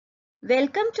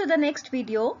Welcome to the next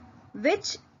video,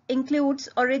 which includes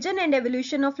Origin and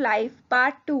Evolution of Life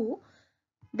Part 2,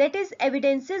 that is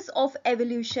Evidences of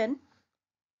Evolution.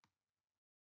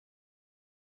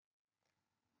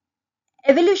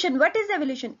 Evolution, what is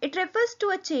evolution? It refers to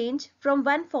a change from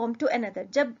one form to another.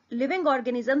 जब living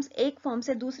organisms एक form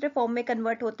से दूसरे form में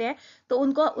convert होते हैं तो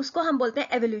उसको हम बोलते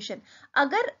हैं evolution.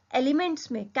 अगर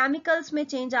elements में chemicals में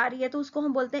change आ रही है तो उसको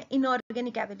हम बोलते हैं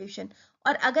inorganic evolution.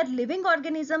 और अगर living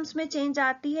organisms में change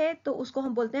आती है तो उसको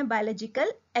हम बोलते हैं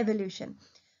biological evolution.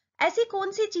 ऐसी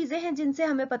कौन सी चीजें हैं जिनसे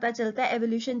हमें पता चलता है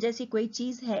एवोल्यूशन जैसी कोई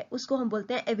चीज है, उसको हम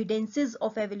बोलते हैं evidences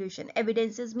of evolution.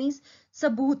 Evidences means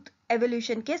सबूत.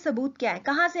 एवोल्यूशन के सबूत क्या है,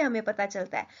 कहां से हमें पता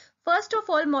चलता है? First of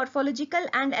all morphological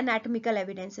and anatomical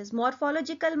evidences.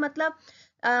 Morphological मतलब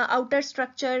outer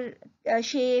structure,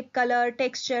 shape, colour,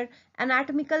 texture.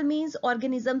 Anatomical means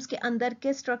organisms के अंदर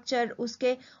के स्ट्रक्चर,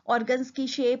 उसके ऑर्गन्स की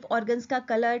शेप, ऑर्गन्स का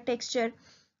colour, texture.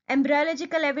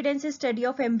 Embryological evidence is study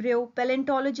of embryo.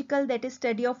 Paleontological, that is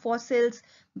study of fossils.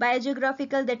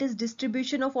 Biogeographical, that is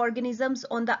distribution of organisms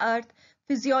on the earth.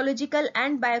 Physiological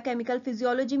and biochemical.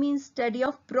 Physiology means study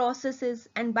of processes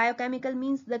and biochemical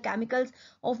means the chemicals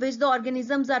of which the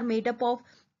organisms are made up of.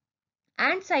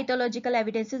 And cytological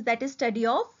evidences, that is study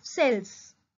of cells.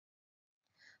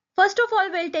 First of all,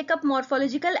 we'll take up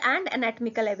morphological and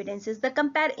anatomical evidences. The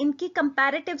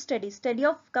comparative study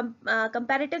of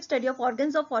comparative study of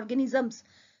organs of organisms.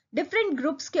 Different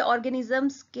groups के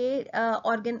organisms के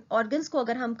organs को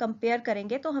अगर हम compare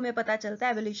करेंगे तो हमें पता चलता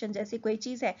है एवोल्यूशन जैसी कोई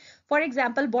चीज है. फॉर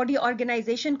एग्जांपल बॉडी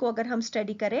ऑर्गेनाइजेशन को अगर हम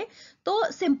स्टडी करें तो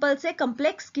सिंपल से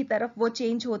कॉम्प्लेक्स की तरफ वो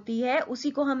चेंज होती है,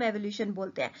 उसी को हम एवोल्यूशन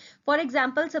बोलते हैं. फॉर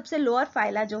एग्जांपल सबसे लोअर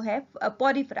फाइला जो है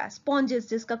पॉरीफेरा, स्पॉन्जेस,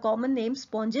 जिसका कॉमन नेम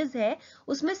स्पॉन्जेस है,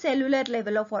 उसमें सेलुलर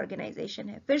लेवल ऑफ ऑर्गेनाइजेशन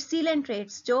है. फिर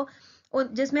सीलेंट्रेट्स जो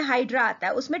जिसमें हाइड्रा आता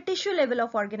है, उसमें टिश्यू लेवल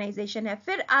ऑफ ऑर्गेनाइजेशन है.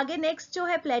 फिर आगे नेक्स्ट जो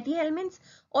है प्लेटीहेल्मिन्थ्स,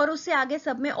 और उससे आगे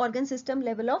सब में organ system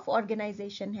level of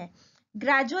organisation है.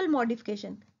 Gradual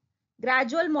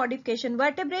modification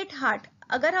vertebrate heart.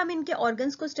 अगर हम इनके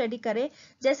ऑर्गन्स को स्टडी करें,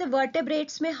 जैसे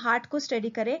वर्टेब्रेट्स में हार्ट को स्टडी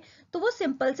करें तो वो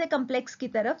सिंपल से कॉम्प्लेक्स की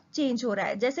तरफ चेंज हो रहा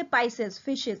है. जैसे पाइसेस,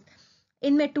 फिशेस,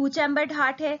 इनमें 2 चैम्बर्ड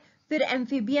हार्ट है. फिर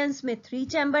एम्फीबियंस में 3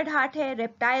 चैम्बर्ड हार्ट है.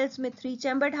 रेप्टाइल्स में 3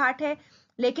 चैम्बर्ड हार्ट है.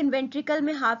 लेकिन वेंट्रिकल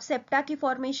में हाफ सेप्टा की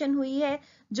फॉर्मेशन हुई है,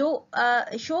 जो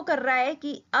शो कर रहा है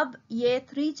कि अब ये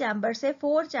 3 चैम्बर से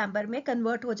 4 चैम्बर में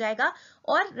कन्वर्ट हो जाएगा.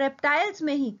 और रेप्टाइल्स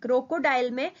में ही, क्रोकोडाइल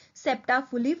में सेप्टा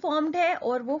फुली फॉर्म्ड है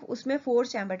और वो उसमें 4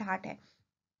 चैम्बर्ड हार्ट है.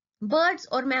 बर्ड्स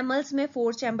और मैमल्स में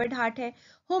 4 चैम्बर्ड हार्ट है.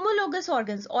 Homologous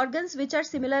organs which are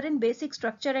similar in basic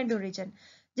structure and origin.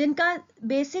 जिनका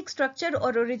बेसिक स्ट्रक्चर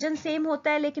और ओरिजिन सेम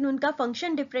होता है लेकिन उनका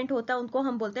फंक्शन डिफरेंट होता है, उनको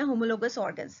हम बोलते हैं होमोलोगस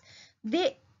ऑर्गन्स.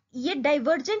 दे ये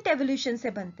डाइवर्जेंट एवोल्यूशन से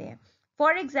बनते हैं.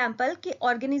 फॉर एग्जाम्पल कि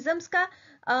ऑर्गेनिजम्स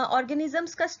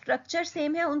का स्ट्रक्चर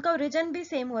सेम है, उनका ओरिजिन भी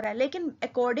सेम हो रहा है, लेकिन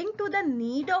according to the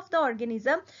need of the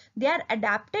organism they are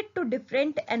adapted to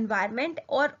different environment,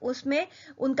 और उसमें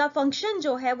उनका फंक्शन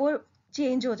जो है वो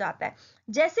चेंज हो जाता है.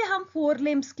 जैसे हम 4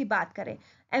 लिम्स की बात करें,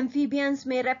 एम्फीबियंस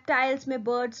में, रेप्टाइल्स में,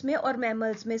 बर्ड्स में और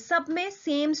मैमल्स में, सब में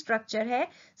सेम स्ट्रक्चर है.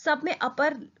 सब में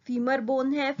अपर फीमर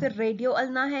बोन है, फिर रेडियो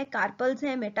अल्ना है, कार्पल्स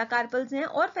हैं, मेटाकार्पल्स हैं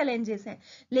और फेलेंजेस हैं.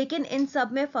 लेकिन इन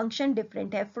सब में फंक्शन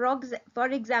डिफरेंट है.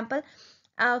 फॉर एग्जाम्पल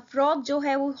फ्रॉग जो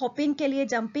है वो हॉपिंग के लिए,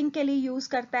 जंपिंग के लिए यूज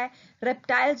करता है.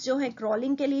 रेप्टाइल्स जो है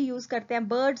क्रॉलिंग के लिए यूज करते हैं.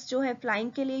 बर्ड्स जो है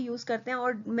फ्लाइंग के लिए यूज करते हैं.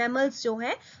 और मैमल्स जो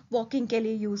है वॉकिंग के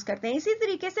लिए यूज करते हैं. इसी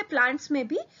तरीके से प्लांट्स में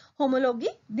भी होमोलॉगी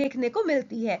देखने को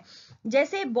मिलती है,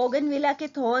 जैसे बोगनविला के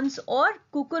थॉर्न्स और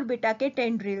कुकुरबिटा के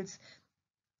टेंड्रिल्स.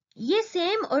 ये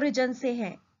सेम ओरिजिन से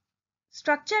हैं,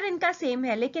 स्ट्रक्चर इनका सेम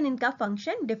है लेकिन इनका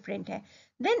फंक्शन डिफरेंट है.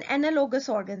 देन एनालोगस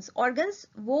ऑर्गन्स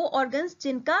वो ऑर्गन्स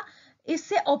जिनका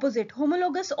इससे ऑपोजिट,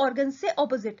 होमोलोगस ऑर्गन्स से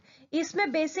ऑपोजिट.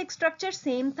 इसमें बेसिक स्ट्रक्चर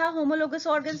सेम था होमोलोगस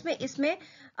ऑर्गन्स में, इसमें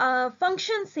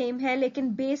फंक्शन सेम है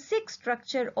लेकिन बेसिक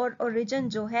स्ट्रक्चर और ओरिजिन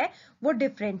जो है वो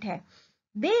डिफरेंट है.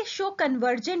 दे शो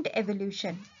कन्वर्जेंट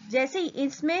एवोल्यूशन. जैसे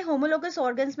इसमें होमोलोगस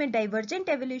ऑर्गन्स में डाइवर्जेंट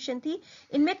एवोल्यूशन थी,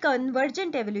 इनमें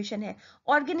कन्वर्जेंट एवोल्यूशन है.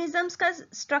 ऑर्गेनिजम्स का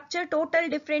स्ट्रक्चर टोटल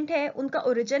डिफरेंट है, उनका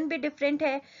ओरिजिन भी डिफरेंट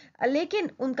है, लेकिन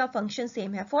उनका फंक्शन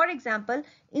सेम है. फॉर एग्जाम्पल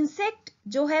इंसेक्ट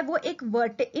जो है वो एक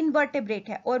इनवर्टेब्रेट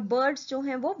है और बर्ड्स जो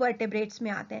हैं वो वर्टेब्रेट्स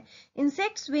में आते हैं.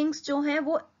 इंसेक्ट्स विंग्स जो हैं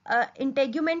वो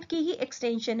इंटेग्यूमेंट की ही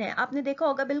एक्सटेंशन है. आपने देखा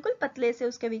होगा बिल्कुल पतले से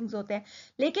उसके विंग्स होते हैं,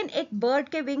 लेकिन एक बर्ड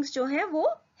के विंग्स जो हैं वो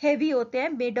हेवी होते हैं,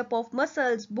 made up of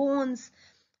muscles, bones,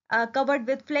 covered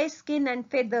with flash, skin and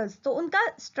feathers. तो उनका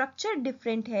स्ट्रक्चर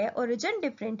डिफरेंट है, ओरिजिन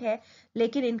डिफरेंट है,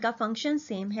 लेकिन इनका फंक्शन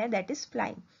सेम है, that is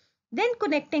flying. Then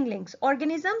connecting links.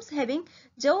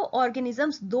 जो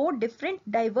ऑर्गेनिजम्स 2 डिफरेंट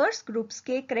डाइवर्स ग्रुप्स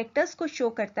के करेक्टर्स को शो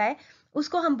करता है,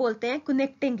 उसको हम बोलते हैं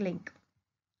कनेक्टिंग लिंक.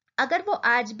 अगर वो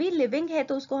आज भी लिविंग है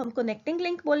तो उसको हम कनेक्टिंग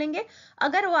लिंक बोलेंगे।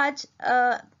 अगर वो आज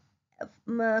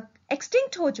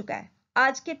एक्सटिंक्ट हो चुका है,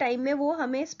 आज के टाइम में वो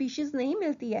हमें स्पीशीज नहीं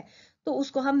मिलती है, तो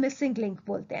उसको हम मिसिंग लिंक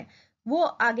बोलते हैं। वो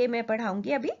आगे मैं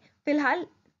पढ़ाऊंगी, अभी फिलहाल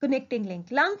connecting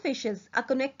link. Lung fishes, a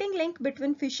connecting link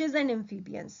between fishes and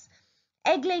amphibians.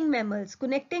 Egg laying mammals,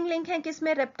 connecting link है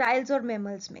किसमें, रेप्टाइल्स और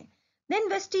मैमल्स में। देन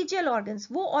वेस्टिजियल ऑर्गन्स,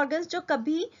 वो ऑर्गन्स जो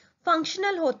कभी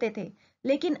फंक्शनल होते थे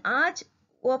लेकिन आज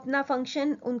वो अपना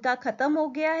फंक्शन उनका खत्म हो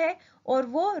गया है और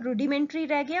वो रूडिमेंट्री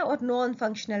रह गया और नॉन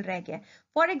फंक्शनल रह गया।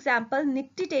 For example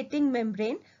nictitating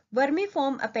membrane,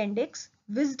 vermiform appendix,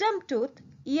 wisdom tooth,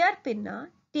 ear pinna,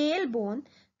 tail bone,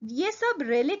 ये सब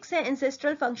रेलिक्स है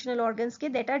एंसेस्ट्रल फंक्शनल ऑर्गन्स के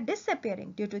that are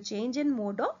disappearing due to change in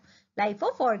mode of life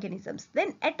of organisms.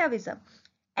 Then एटाविज्म,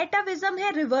 एटाविज्म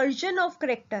है reversion of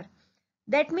character,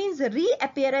 that means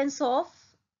reappearance of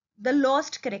the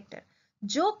lost character.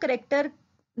 जो character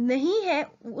नहीं है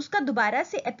उसका दोबारा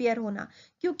से अपियर होना,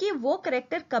 क्योंकि वो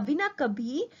करेक्टर कभी ना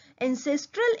कभी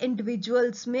एंसेस्ट्रल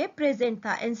इंडिविजुअल्स में प्रेजेंट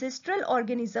था, एंसेस्ट्रल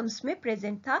ऑर्गेनिजम्स में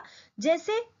प्रेजेंट था,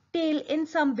 जैसे टेल इन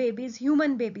सम बेबीज,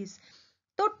 ह्यूमन बेबीज।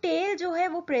 तो टेल जो है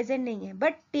वो प्रेजेंट नहीं है,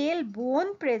 बट टेल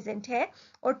बोन प्रेजेंट है,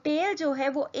 और टेल जो है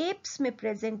वो एप्स में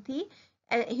प्रेजेंट थी,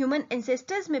 ह्यूमन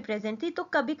एंसेस्टर्स में प्रेजेंट थी, तो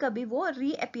कभी कभी वो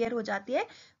रीअपियर हो जाती है,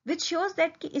 विच शोज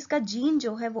दैट कि इसका जीन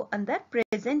जो है वो अंदर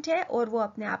प्रेजेंट है और वो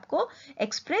अपने आप को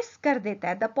एक्सप्रेस कर देता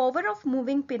है। The power of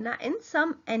moving pinna in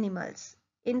some animals,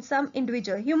 in some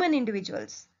individual human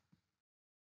individuals.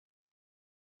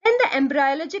 Then the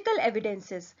embryological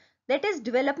evidences, that is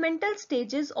developmental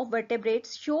stages of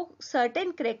vertebrates show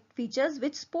certain correct features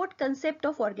which support concept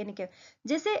of organic.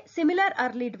 जैसे similar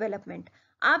early development,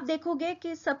 आप देखोगे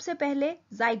कि सबसे पहले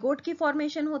zygote की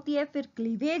formation होती है, फिर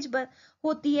क्लीवेज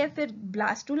होती है, फिर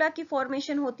ब्लास्टुला की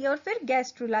फॉर्मेशन होती है और फिर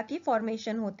गैस्ट्रुला की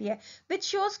फॉर्मेशन होती है, which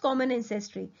shows common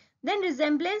ancestry. Then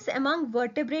resemblance among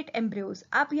vertebrate embryos,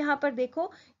 आप यहाँ पर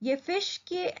देखो ये फिश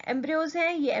के एम्ब्रियोज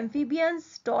हैं, ये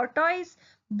amphibians, tortoise,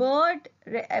 bird,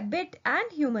 rabbit and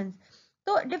humans.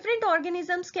 तो डिफरेंट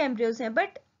ऑर्गेनिजम्स के एम्ब्रियोज हैं,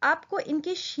 बट आपको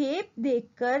इनकी शेप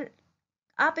देखकर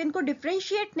आप इनको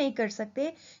डिफरेंशिएट नहीं कर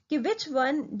सकते कि विच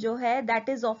वन जो है that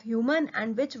is of human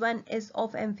and which one is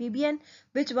of amphibian,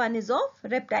 which one is of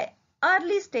reptile,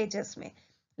 early stages में।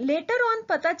 लेटर ऑन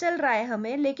पता चल रहा है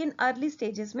हमें, लेकिन अर्ली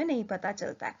स्टेजेस में नहीं पता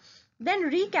चलता है। Then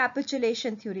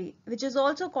recapitulation theory, which is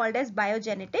also called as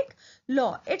biogenetic law,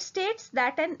 it states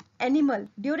that an animal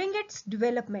during its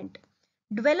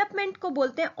development को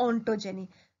बोलते हैं ontogeny,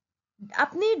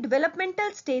 अपनी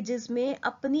डेवलपमेंटल स्टेजेस में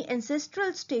अपनी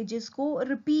एंसेस्ट्रल स्टेजेस को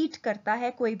रिपीट करता है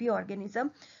कोई भी ऑर्गेनिज्म,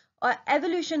 और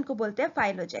एवोल्यूशन को बोलते हैं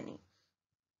phylogeny.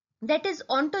 That is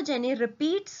ontogeny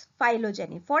repeats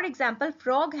phylogeny. For example,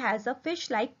 frog has a fish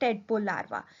like tadpole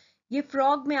larva. ये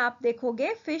frog में आप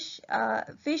देखोगे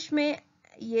fish में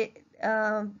ये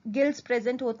गिल्स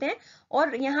प्रेजेंट होते हैं,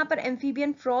 और यहाँ पर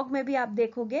एम्फीबियन फ्रॉग में भी आप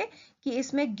देखोगे कि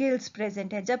इसमें गिल्स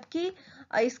प्रेजेंट है, जबकि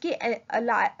इसकी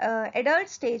एडल्ट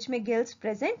स्टेज में गिल्स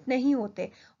प्रेजेंट नहीं होते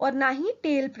और ना ही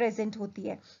टेल प्रेजेंट होती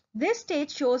है। This stage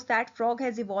shows that frog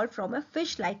has evolve from a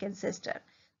fish like ancestor.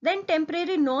 Then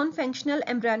temporary non functional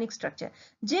embryonic structure,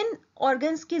 Jin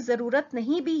organs की जरूरत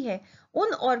नहीं भी है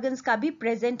उन ऑर्गन्स का भी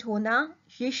प्रेजेंट होना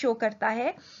ये शो करता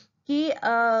है कि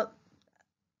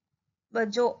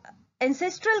जो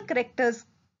एंसेस्ट्रल करेक्टर्स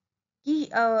की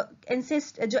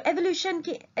जो एवोल्यूशन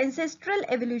की एंसेस्ट्रल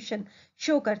एवोल्यूशन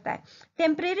शो करता है।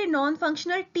 Temporary non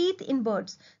functional teeth in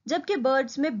birds, जबकि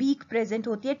बर्ड्स में बीक प्रेजेंट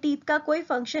होती है, टीथ का कोई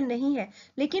फंक्शन नहीं है,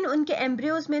 लेकिन उनके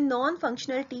एम्ब्रियोज में नॉन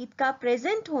फंक्शनल टीथ का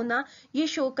प्रेजेंट होना ये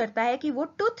शो करता है कि वो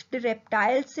टूथ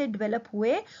रेप्टाइल से डेवलप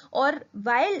हुए, और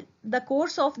while the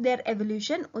course of their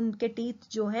evolution उनके टीथ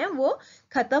जो हैं वो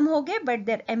खत्म हो गए, but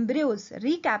there embryos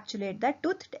recapitulate the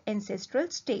tooth ancestral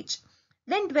stage.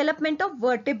 Then development of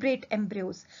vertebrate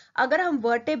embryos, अगर हम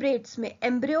वर्टेब्रेट्स में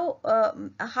एम्ब्रियो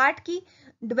हार्ट की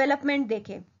डेवलपमेंट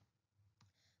देखें,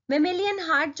 मेमेलियन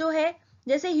हार्ट जो है,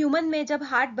 जैसे ह्यूमन में जब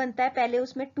हार्ट बनता है पहले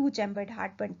उसमें 2 चैम्बर्ड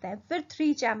हार्ट बनता है, फिर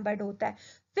 3 चैम्बर्ड होता है,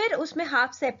 फिर उसमें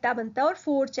हाफ सेप्टा बनता है और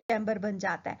 4 चैम्बर बन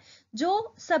जाता है,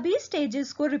 जो सभी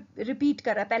स्टेजेस को रिपीट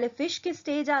कर रहा है। पहले फिश की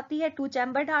स्टेज आती है 2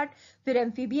 चैम्बर्ड हार्ट, फिर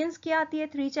एम्फीबियंस की आती है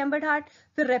 3 चैम्बर्ड हार्ट,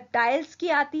 फिर रेप्टाइल्स की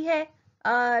आती है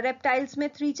रेप्टाइल्स में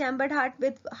 3 chambered heart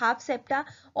with half septa,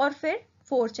 और फिर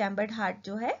 4 चैम्बर्ड हार्ट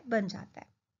जो है बन जाता है।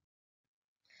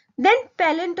 Then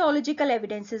paleontological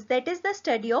evidences, that is the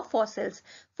study of fossils.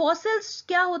 Fossils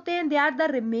क्या होते हैं? They are the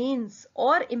remains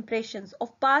or impressions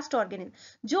of past organisms.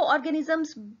 जो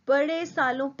organisms बड़े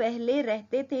सालों पहले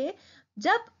रहते थे,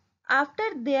 जब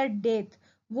after their death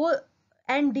वो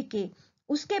and decay,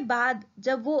 उसके बाद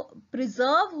जब वो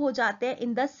प्रिजर्व हो जाते हैं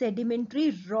इन द सेडिमेंट्री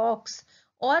रॉक्स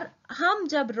और हम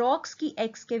जब रॉक्स की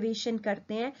एक्सकेवेशन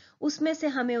करते हैं उसमें से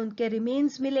हमें उनके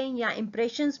रिमेन्स मिले या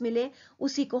इंप्रेशंस मिले,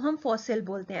 उसी को हम फॉसिल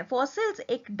बोलते हैं। फॉसिल्स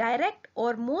एक डायरेक्ट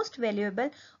और मोस्ट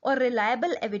वैल्यूएबल और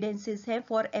रिलायबल एविडेंसेस हैं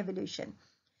फॉर एवोल्यूशन।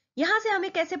 यहां से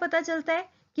हमें कैसे पता चलता है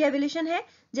कि एवोल्यूशन है?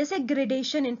 जैसे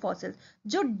ग्रेडेशन इन फॉसिल्स,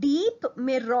 जो डीप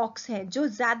में रॉक्स हैं, जो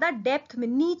ज्यादा डेप्थ में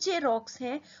नीचे रॉक्स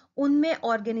हैं, उनमें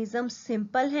ऑर्गेनिजम्स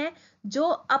सिंपल हैं। जो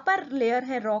अपर लेयर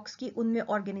है रॉक्स की, उनमें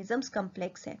ऑर्गेनिजम्स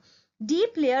कॉम्प्लेक्स हैं।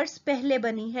 डीप लेयर्स पहले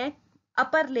बनी हैं,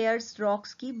 अपर लेयर्स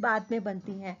रॉक्स की बाद में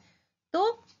बनती हैं। तो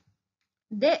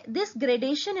this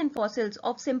gradation in fossils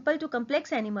of simple to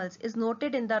complex animals is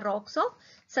noted in the rocks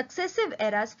of successive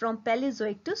eras from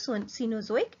Paleozoic to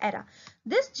Cenozoic era.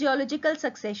 This geological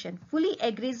succession fully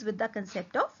agrees with the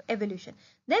concept of evolution.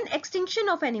 Then extinction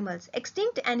of animals.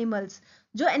 Extinct animals,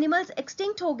 जो animals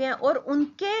extinct हो गए और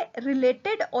उनके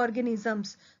related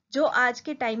organisms जो आज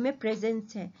के time में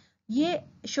present हैं, ये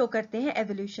शो करते हैं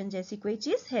एवोल्यूशन जैसी कोई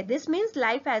चीज है। This means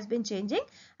life has been changing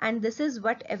and this is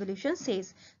what evolution says.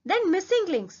 Then missing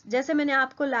links, जैसे मैंने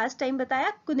आपको लास्ट टाइम बताया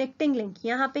कनेक्टिंग लिंक,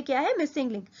 यहाँ पे क्या है?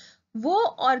 Missing link. वो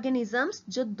ऑर्गेनिजम्स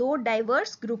जो दो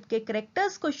डाइवर्स ग्रुप के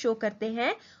कैरेक्टर्स को शो करते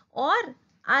हैं और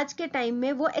आज के टाइम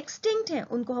में वो एक्सटिंक्ट हैं,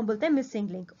 उनको हम बोलते हैं मिसिंग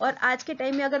लिंक। और आज के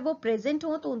टाइम में अगर वो प्रेजेंट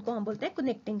हो तो उनको हम बोलते हैं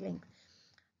कनेक्टिंग लिंक।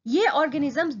 ये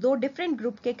ऑर्गेनिजम्स दो डिफरेंट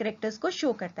ग्रुप के कैरेक्टर्स को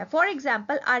शो करता है। फॉर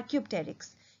एग्जाम्पल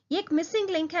आर्क्योप्टेरिक्स, ये एक मिसिंग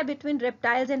लिंक है बिटवीन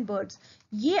रेप्टाइल्स एंड बर्ड्स।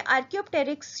 ये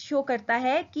आर्क्योप्टेरिक्स शो करता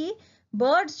है कि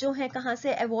बर्ड्स जो हैं कहां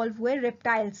से एवॉल्व हुए?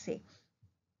 रेप्टाइल्स से।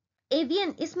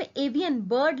 एवियन, इसमें एवियन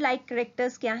बर्ड लाइक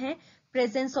कैरेक्टर्स क्या हैं?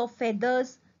 Presence of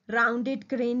feathers, rounded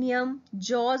cranium,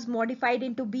 jaws modified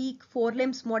into beak, four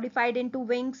limbs modified into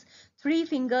wings, 3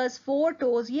 fingers, 4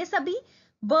 toes, ये सभी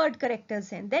बर्ड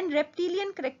करेक्टर्स हैं। देन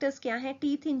रेप्टिलियन करेक्टर्स क्या हैं?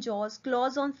 Teeth in jaws,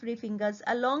 clause on 3 fingers,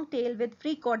 a long tail with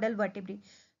free chordal vertebrae.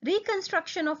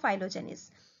 Reconstruction of फाइलोजेनिस,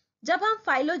 जब हम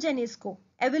फाइलोजेनिस को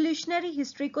evolutionary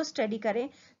history को study करें,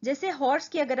 जैसे हॉर्स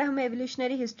की अगर हम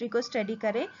एवोल्यूशनरी हिस्ट्री को स्टडी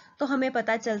करें तो हमें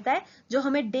पता चलता है जो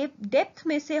हमें डेप्थ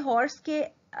में से हॉर्स के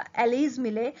एलीज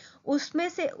मिले, उसमें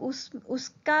से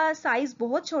उसका साइज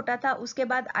बहुत छोटा था। उसके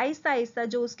बाद आहिस्ता आहिस्ता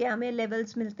जो उसके हमें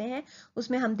लेवल्स मिलते हैं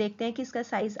उसमें हम देखते हैं कि इसका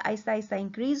साइज आहिस्ता आहिस्ता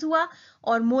इंक्रीज हुआ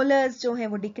और मोलर्स जो हैं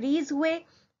वो डिक्रीज हुए।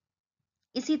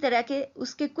 इसी तरह के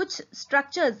उसके कुछ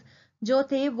स्ट्रक्चर्स जो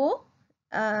थे वो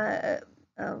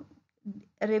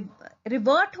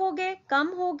रिवर्ट हो गए, कम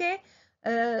हो गए,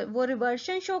 वो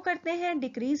रिवर्शन शो करते हैं,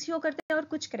 डिक्रीज शो करते हैं, और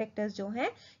कुछ कैरेक्टर्स जो हैं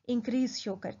इंक्रीज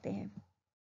शो करते हैं।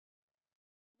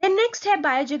 देन नेक्स्ट है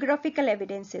बायोजियोग्राफिकल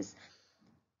एविडेंसेस।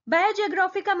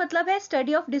 बायोजियोग्राफी का मतलब है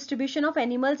study of distribution of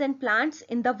animals and plants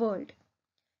in the world.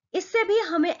 इससे भी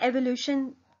हमें एवोल्यूशन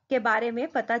के बारे में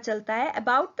पता चलता है।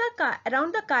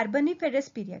 अराउंड द कार्बोनिफेरस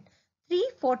पीरियड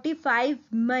 345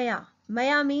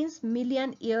 मया मीन्स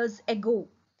मिलियन ईयर्स एगो,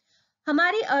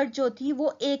 हमारी अर्थ जो थी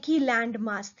वो एक ही लैंड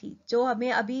मास थी। जो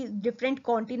हमें अभी डिफरेंट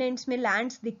कॉन्टिनेंट्स में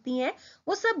लैंड्स दिखती हैं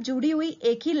वो सब जुड़ी हुई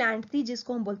एक ही लैंड थी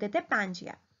जिसको हम बोलते थे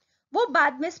पैंजिया। वो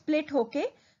बाद में स्प्लिट होके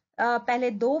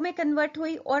पहले 2 में कन्वर्ट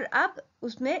हुई और अब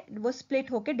उसमें वो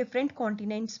स्प्लिट होके डिफरेंट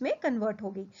कॉन्टिनेंट्स में कन्वर्ट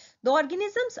हो गई। The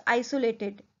organisms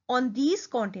isolated on these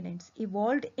continents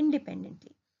evolved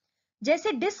independently.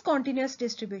 जैसे डिसकॉन्टिन्यूअस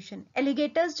डिस्ट्रीब्यूशन,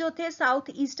 एलिगेटर्स जो थे साउथ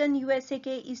ईस्टर्न यूएसए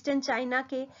के, ईस्टर्न चाइना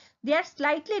के, they are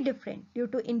slightly different due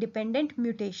to independent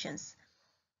mutations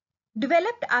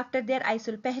developed after their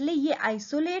isolate. पहले ये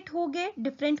आइसोलेट हो गए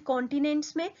डिफरेंट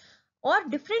कॉन्टिनेंट्स में, और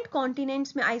डिफरेंट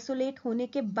कॉन्टिनेंट्स में आइसोलेट होने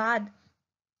के बाद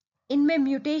इनमें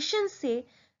म्यूटेशन से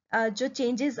जो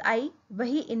चेंजेस आई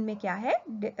वही इनमें क्या है?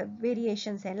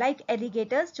 वेरिएशंस है। लाइक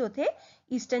एलिगेटर्स जो थे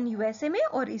ईस्टर्न यूएसए में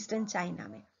और ईस्टर्न चाइना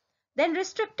में। देन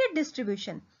रिस्ट्रिक्टेड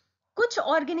डिस्ट्रीब्यूशन, कुछ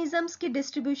ऑर्गेनिजम्स की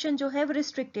डिस्ट्रीब्यूशन जो है वो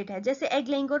रिस्ट्रिक्टेड है। जैसे एग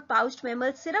लेइंग और पाउच्ड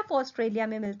मैमल्स सिर्फ ऑस्ट्रेलिया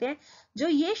में मिलते हैं, जो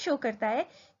ये शो करता है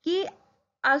कि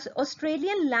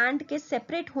ऑस्ट्रेलियन लैंड के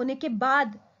सेपरेट होने के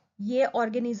बाद ये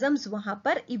ऑर्गेनिजम्स वहां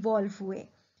पर इवॉल्व हुए।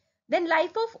 Then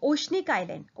life of oceanic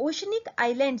island, oceanic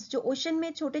islands जो ओशन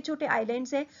में छोटे छोटे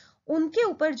आइलैंड्स हैं उनके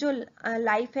ऊपर जो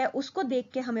लाइफ है उसको देख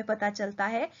के हमें पता चलता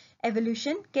है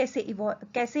एवोल्यूशन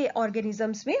कैसे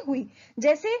ऑर्गेनिजम्स में हुई।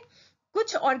 जैसे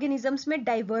कुछ ऑर्गेनिजम्स में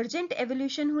डाइवर्जेंट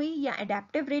एवोल्यूशन हुई या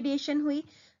एडेप्टिव रेडिएशन हुई।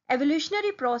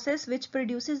 Evolutionary process which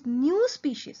produces new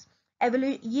species,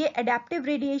 ये एडेप्टिव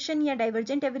रेडिएशन या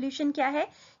डाइवर्जेंट एवोल्यूशन क्या है?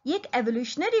 ये एक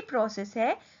एवोल्यूशनरी प्रोसेस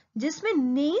है जिसमें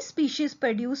नई स्पीशीज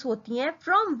प्रोड्यूस होती हैं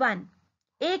फ्रॉम वन,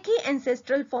 एक ही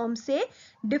एंसेस्ट्रल फॉर्म से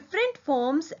डिफरेंट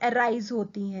फॉर्म्स अराइज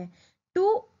होती हैं to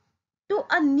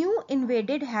a new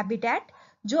invaded habitat,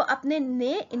 जो अपने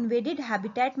नए इन्वेडेड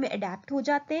हैबिटेट में अडेप्ट हो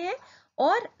जाते हैं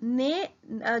और नए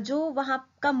जो वहां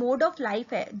का मोड ऑफ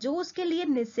लाइफ है जो उसके लिए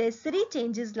नेसेसरी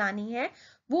चेंजेस लानी है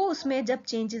वो उसमें जब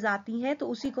चेंजेस आती हैं तो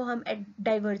उसी को हम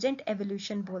डाइवर्जेंट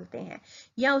एवोल्यूशन बोलते हैं,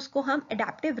 या उसको हम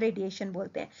एडेप्टिव रेडिएशन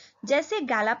बोलते हैं। जैसे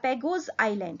गैलापागोस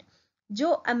आइलैंड, जो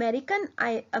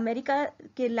अमेरिका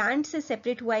के लैंड से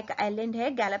सेपरेट हुआ एक आइलैंड है,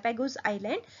 गैलापागोस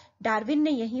आइलैंड, डार्विन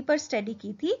ने यहीं पर स्टडी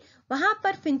की थी। वहां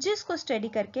पर फिंचेस को स्टडी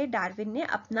करके डार्विन ने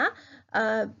अपना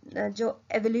जो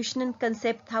एवोल्यूशन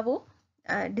कंसेप्ट था वो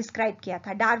डिस्क्राइब किया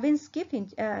था। डार्विन्स की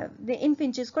इन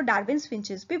फिंचेस को डार्विन्स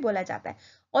फिंचेस भी बोला जाता है।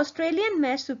 Australian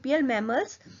marsupial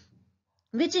mammals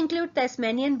which include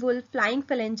Tasmanian wolf, flying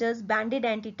phalangers, banded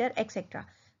anteater, etc.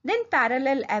 Then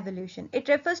parallel evolution. It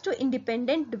refers to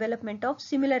independent development of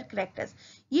similar characters.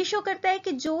 ये शो करता है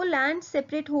कि जो लैंड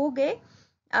सेपरेट हो गए,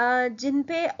 जिन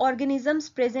पे ऑर्गेनिजम्स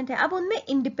प्रेजेंट है, अब उनमें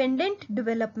इंडिपेंडेंट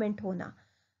डेवलपमेंट होना,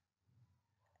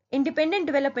 independent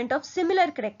development of similar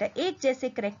character, एक जैसे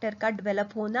करेक्टर का डेवलप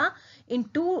होना इन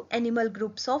to animal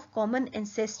groups of common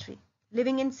ancestry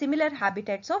living in similar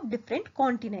habitats of different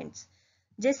continents.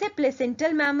 जैसे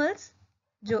प्लेसेंटल मैमल्स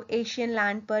जो एशियन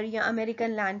लैंड पर या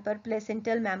अमेरिकन लैंड पर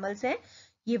प्लेसेंटल मैमल्स हैं,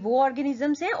 ये वो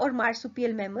ऑर्गेनिजम्स हैं, और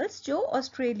मार्सुपियल मैमल्स जो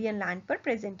ऑस्ट्रेलियन लैंड पर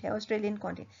प्रेजेंट है, ऑस्ट्रेलियन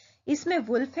कॉन्टिनेंट। इसमें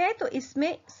वुल्फ है तो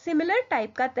इसमें सिमिलर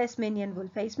टाइप का तस्मेनियन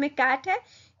वुल्फ है, इसमें कैट है,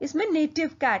 इसमें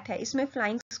नेटिव कैट है, इसमें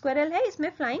फ्लाइंग स्क्विरल है, इसमें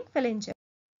फ्लाइंग फेलेंजर।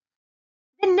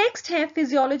 नेक्स्ट है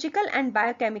physiological and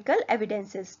biochemical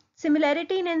evidences,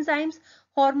 similarity in enzymes,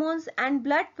 hormones and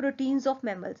blood proteins of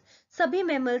mammals. सभी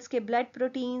मैमल्स के blood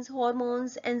proteins,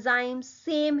 hormones, enzymes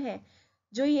same है,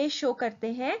 जो ये शो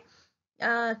करते हैं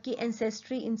कि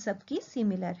एंसेस्ट्री इन सब की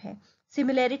सिमिलर है।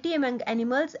 Similarity among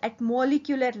animals at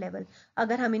molecular level,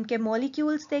 अगर हम इनके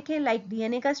मॉलिक्यूल्स देखें, लाइक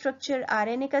डीएनए का स्ट्रक्चर,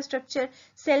 आरएनए का स्ट्रक्चर,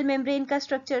 सेल मेम्ब्रेन का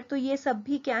स्ट्रक्चर, तो ये सब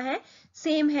भी क्या है,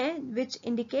 सेम है, विच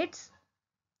इंडिकेट्स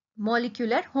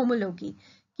मॉलिक्यूलर होमोलॉजी,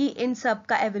 कि इन सब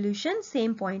का एवोल्यूशन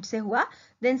सेम पॉइंट से हुआ।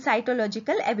 Then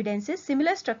cytological evidences,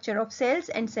 similar structure of sales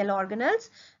and cell organelles,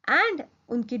 and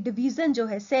उनकी डिवीजन जो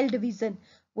है, सेल डिवीजन,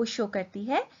 वो शो करती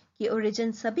है कि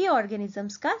ओरिजिन सभी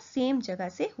ऑर्गेनिजम्स का सेम जगह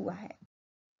से हुआ है।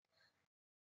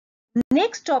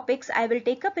 Next topics I will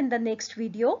take up in the next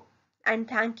video, and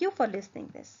thank you for listening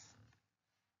this.